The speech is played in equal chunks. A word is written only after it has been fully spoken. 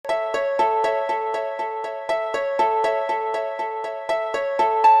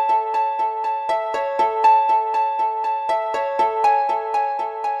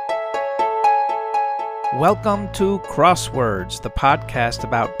Welcome to Crosswords, the podcast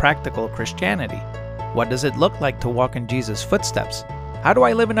about practical Christianity. What does it look like to walk in Jesus' footsteps? How do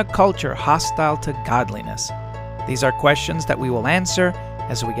I live in a culture hostile to godliness? These are questions that we will answer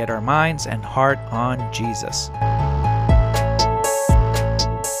as we get our minds and heart on Jesus.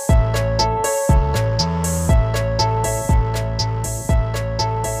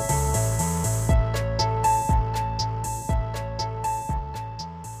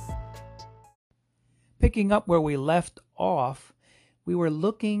 Picking up where we left off, we were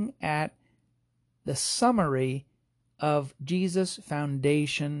looking at the summary of Jesus'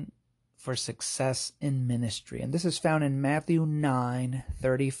 foundation for success in ministry. And this is found in Matthew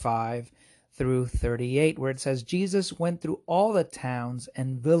 9:35 through 38, where it says, Jesus went through all the towns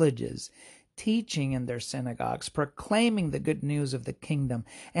and villages, teaching in their synagogues, proclaiming the good news of the kingdom,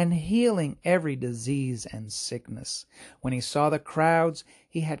 and healing every disease and sickness. When he saw the crowds,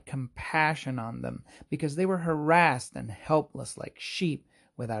 he had compassion on them, because they were harassed and helpless like sheep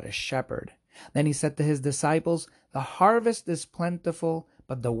without a shepherd. Then he said to his disciples, "The harvest is plentiful,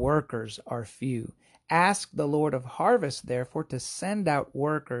 but the workers are few. Ask the Lord of harvest, therefore, to send out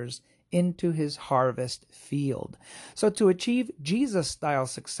workers into his harvest field." So to achieve Jesus-style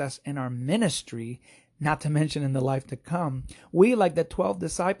success in our ministry, not to mention in the life to come, we, like the 12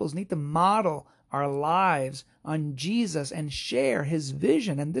 disciples, need to model our lives on Jesus and share his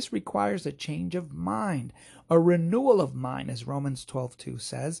vision. And this requires a change of mind, a renewal of mind, as Romans 12:2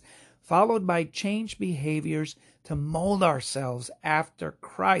 says, followed by changed behaviors to mold ourselves after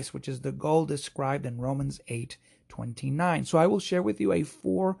Christ, which is the goal described in Romans 8:29. So I will share with you a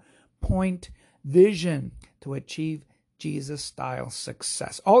 4-point vision to achieve Jesus-style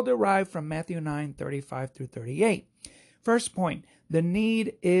success, all derived from Matthew 9:35 through 38. First point, the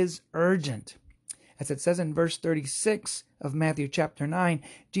need is urgent. As it says in verse 36 of Matthew chapter 9,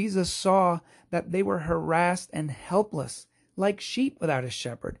 Jesus saw that they were harassed and helpless, like sheep without a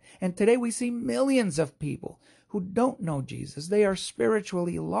shepherd. And today we see millions of people who don't know Jesus. They are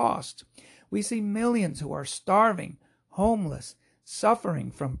spiritually lost. We see millions who are starving, homeless, suffering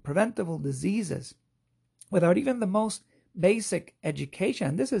from preventable diseases, without even the most basic education.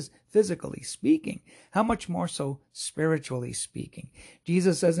 And this is physically speaking. How much more so spiritually speaking?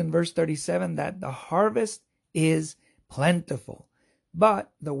 Jesus says in verse 37 that the harvest is plentiful,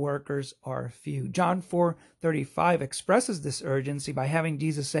 but the workers are few. John 4:35 expresses this urgency by having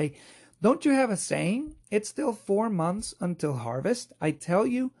Jesus say, "Don't you have a saying? It's still 4 months until harvest. I tell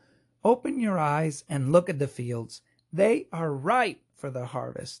you, open your eyes and look at the fields. They are ripe for the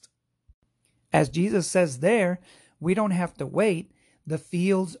harvest." As Jesus says there, we don't have to wait. The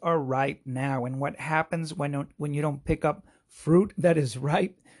fields are ripe now. And what happens when you don't pick up fruit that is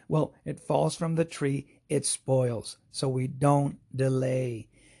ripe? Well, it falls from the tree, it spoils. So we don't delay.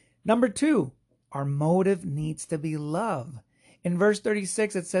 Number 2, our motive needs to be love. In verse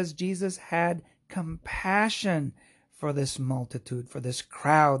 36, it says Jesus had compassion for this multitude, for this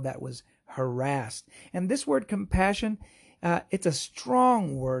crowd that was harassed. And this word compassion, it's a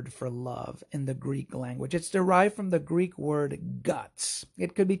strong word for love in the Greek language. It's derived from the Greek word guts.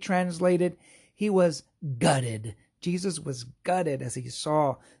 It could be translated, he was gutted. Jesus was gutted as he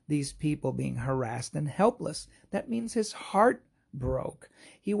saw these people being harassed and helpless. That means his heart broke.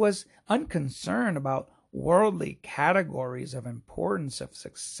 He was unconcerned about worldly categories of importance of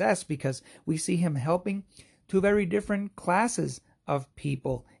success, because we see him helping two very different classes of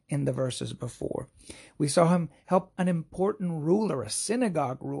people in the verses before. We saw him help an important ruler, a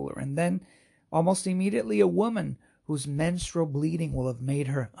synagogue ruler, and then almost immediately a woman whose menstrual bleeding will have made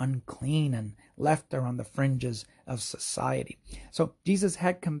her unclean and left her on the fringes of society. So Jesus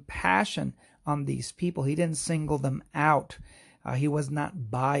had compassion on these people. He didn't single them out. He was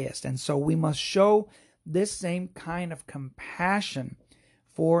not biased. And so we must show this same kind of compassion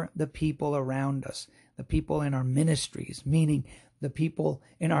for the people around us, the people in our ministries, meaning the people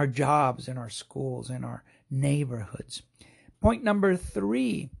in our jobs, in our schools, in our neighborhoods. Point number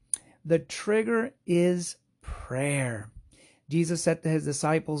 3, the trigger is prayer. Jesus said to his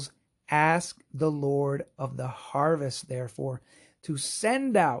disciples, "Ask the Lord of the harvest, therefore, to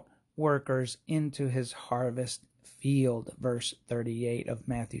send out workers into his harvest field." Verse 38 of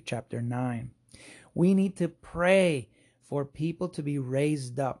Matthew chapter 9. We need to pray for people to be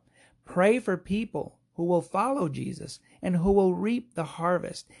raised up. Pray for people who will follow Jesus and who will reap the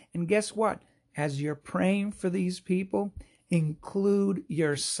harvest. And guess what? As you're praying for these people, include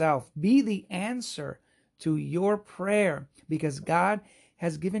yourself. Be the answer to your prayer, because God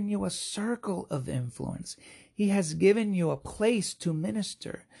has given you a circle of influence. He has given you a place to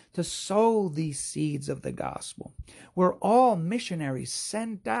minister, to sow these seeds of the gospel. We're all missionaries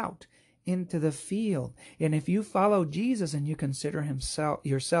sent out into the field. And if you follow Jesus and you consider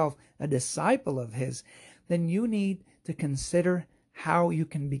yourself a disciple of his, then you need to consider how you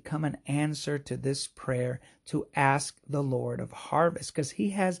can become an answer to this prayer to ask the Lord of harvest, because he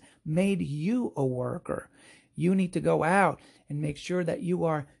has made you a worker. You need to go out and make sure that you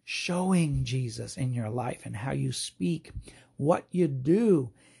are showing Jesus in your life and how you speak, what you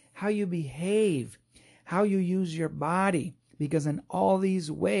do, how you behave, how you use your body, because in all these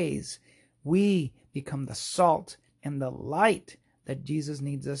ways, we become the salt and the light that Jesus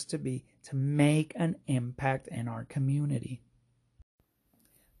needs us to be to make an impact in our community.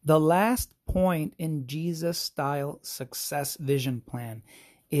 The last point in Jesus-style success vision plan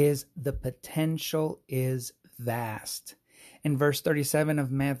is the potential is vast. In verse 37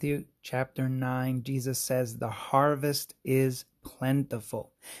 of Matthew chapter 9, Jesus says, the harvest is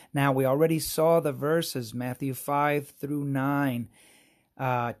plentiful. Now, we already saw the verses, Matthew 5 through 9,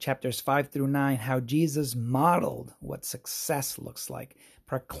 chapters 5 through 9, how Jesus modeled what success looks like,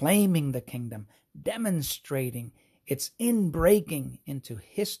 proclaiming the kingdom, demonstrating its inbreaking into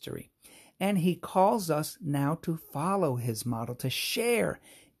history. And he calls us now to follow his model, to share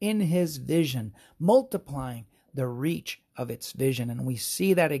in his vision, multiplying the reach of its vision. And we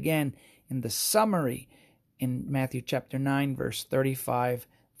see that again in the summary in Matthew chapter 9, verse 35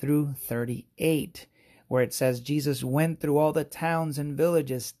 through 38, where it says, Jesus went through all the towns and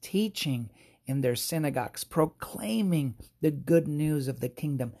villages, teaching in their synagogues, proclaiming the good news of the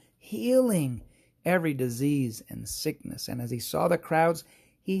kingdom, healing every disease and sickness. And as he saw the crowds,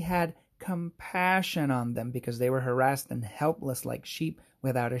 he had compassion on them because they were harassed and helpless like sheep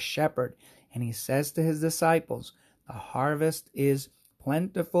without a shepherd. And he says to his disciples, the harvest is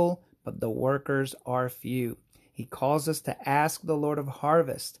plentiful, but the workers are few. He calls us to ask the Lord of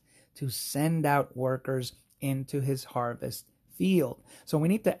harvest to send out workers into his harvest field. So we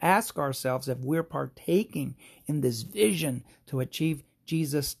need to ask ourselves if we're partaking in this vision to achieve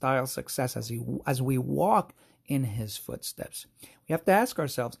Jesus-style success as we walk in his footsteps. We have to ask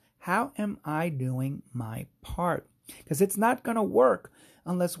ourselves, how am I doing my part? Because it's not going to work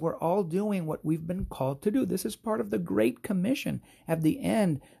unless we're all doing what we've been called to do. This is part of the Great Commission at the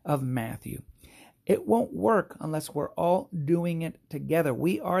end of Matthew. It won't work unless we're all doing it together.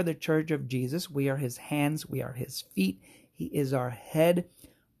 We are the church of Jesus. We are his hands. We are his feet. He is our head.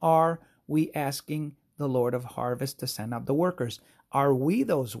 Are we asking the Lord of harvest to send out the workers? Are we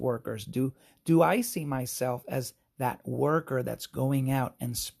those workers? Do I see myself as that worker that's going out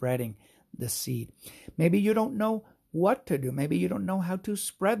and spreading the seed? Maybe you don't know what to do. Maybe you don't know how to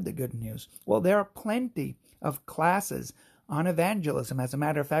spread the good news. Well, there are plenty of classes on evangelism. As a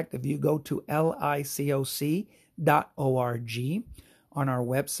matter of fact, if you go to licoc.org on our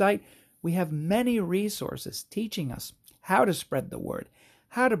website, we have many resources teaching us how to spread the word,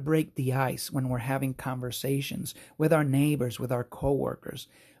 how to break the ice when we're having conversations with our neighbors, with our coworkers,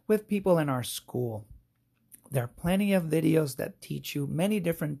 with people in our school. There are plenty of videos that teach you many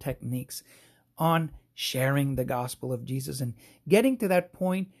different techniques on sharing the gospel of Jesus and getting to that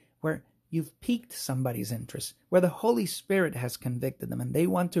point where you've piqued somebody's interest, where the Holy Spirit has convicted them and they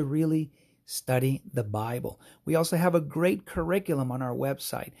want to really study the Bible. We also have a great curriculum on our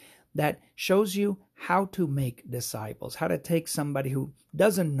website that shows you how to make disciples, how to take somebody who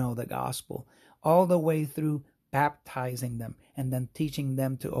doesn't know the gospel all the way through baptizing them and then teaching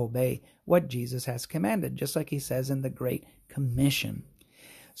them to obey what Jesus has commanded, just like he says in the Great Commission.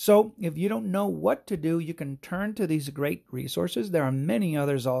 So if you don't know what to do, you can turn to these great resources. There are many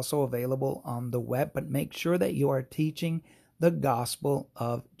others also available on the web, but make sure that you are teaching the gospel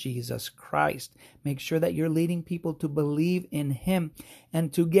of Jesus Christ. Make sure that you're leading people to believe in him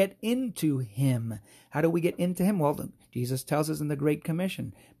and to get into him. How do we get into him? Well, Jesus tells us in the Great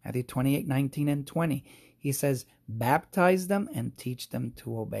Commission, Matthew 28:19 and 20. He says, baptize them and teach them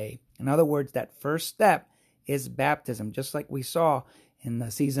to obey. In other words, that first step is baptism, just like we saw in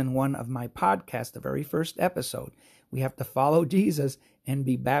the season 1 of my podcast, the very first episode. We have to follow Jesus and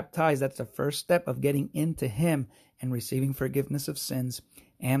be baptized. That's the first step of getting into him and receiving forgiveness of sins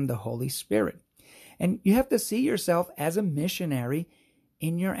and the Holy Spirit. And you have to see yourself as a missionary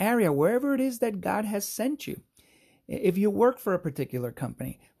in your area, wherever it is that God has sent you. If you work for a particular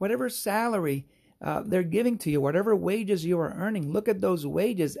company, whatever salary they're giving to you, whatever wages you are earning, look at those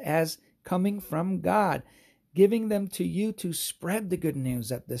wages as coming from God, giving them to you to spread the good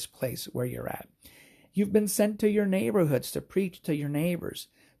news at this place where you're at. You've been sent to your neighborhoods to preach to your neighbors,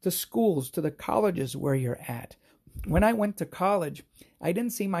 to schools, to the colleges where you're at. When I went to college, I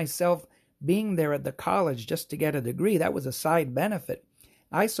didn't see myself being there at the college just to get a degree. That was a side benefit.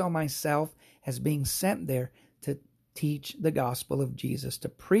 I saw myself as being sent there to teach the gospel of Jesus, to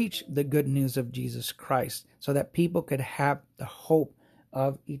preach the good news of Jesus Christ, so that people could have the hope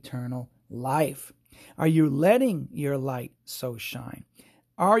of eternal life. Are you letting your light so shine?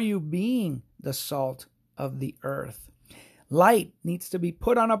 Are you being the salt of the earth? Light needs to be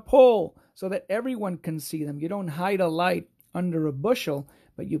put on a pole so that everyone can see them. You don't hide a light under a bushel,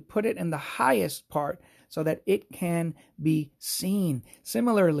 but you put it in the highest part so that it can be seen.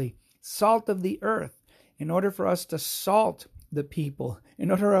 Similarly, salt of the earth. In order for us to salt the people,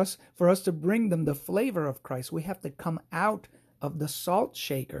 in order for us to bring them the flavor of Christ, we have to come out of the salt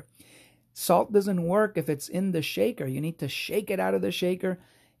shaker. Salt doesn't work if it's in the shaker. You need to shake it out of the shaker,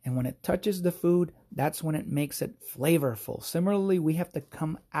 and when it touches the food, that's when it makes it flavorful. Similarly, we have to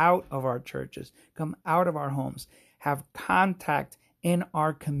come out of our churches, come out of our homes, have contact in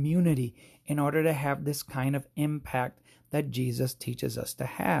our community in order to have this kind of impact that Jesus teaches us to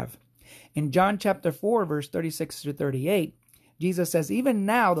have. In John chapter 4, verse 36 to 38, Jesus says, "Even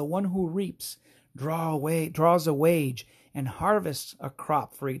now the one who reaps draws a wage and harvests a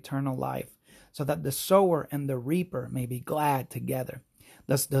crop for eternal life, so that the sower and the reaper may be glad together.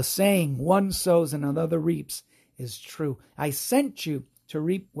 Thus the saying, one sows and another reaps, is true. I sent you to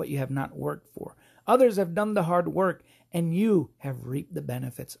reap what you have not worked for. Others have done the hard work, and you have reaped the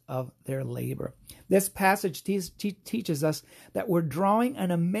benefits of their labor." This passage teaches us that we're drawing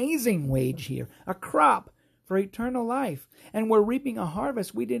an amazing wage here, a crop for eternal life, and we're reaping a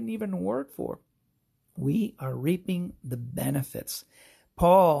harvest we didn't even work for. We are reaping the benefits.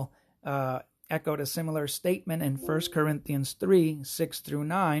 Paul echoed a similar statement in 1 Corinthians 3, 6 through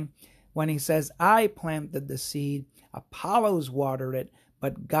 9, when he says, "I planted the seed, Apollos watered it,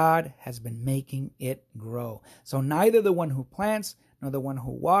 but God has been making it grow. So neither the one who plants nor the one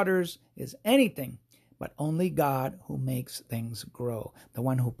who waters is anything, but only God who makes things grow. The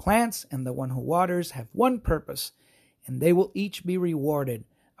one who plants and the one who waters have one purpose, and they will each be rewarded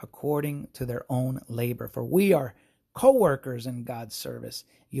according to their own labor. For we are co-workers in God's service.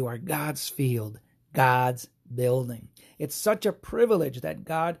 You are God's field, God's building." It's such a privilege that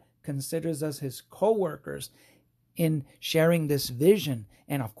God considers us his co-workers in sharing this vision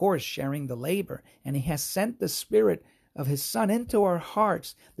and, of course, sharing the labor. And he has sent the Spirit of his Son into our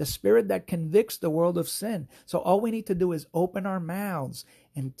hearts, the Spirit that convicts the world of sin. So all we need to do is open our mouths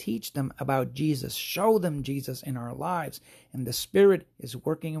and teach them about Jesus, show them Jesus in our lives. And the Spirit is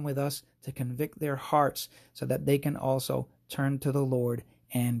working with us to convict their hearts so that they can also turn to the Lord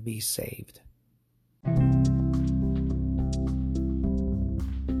and be saved.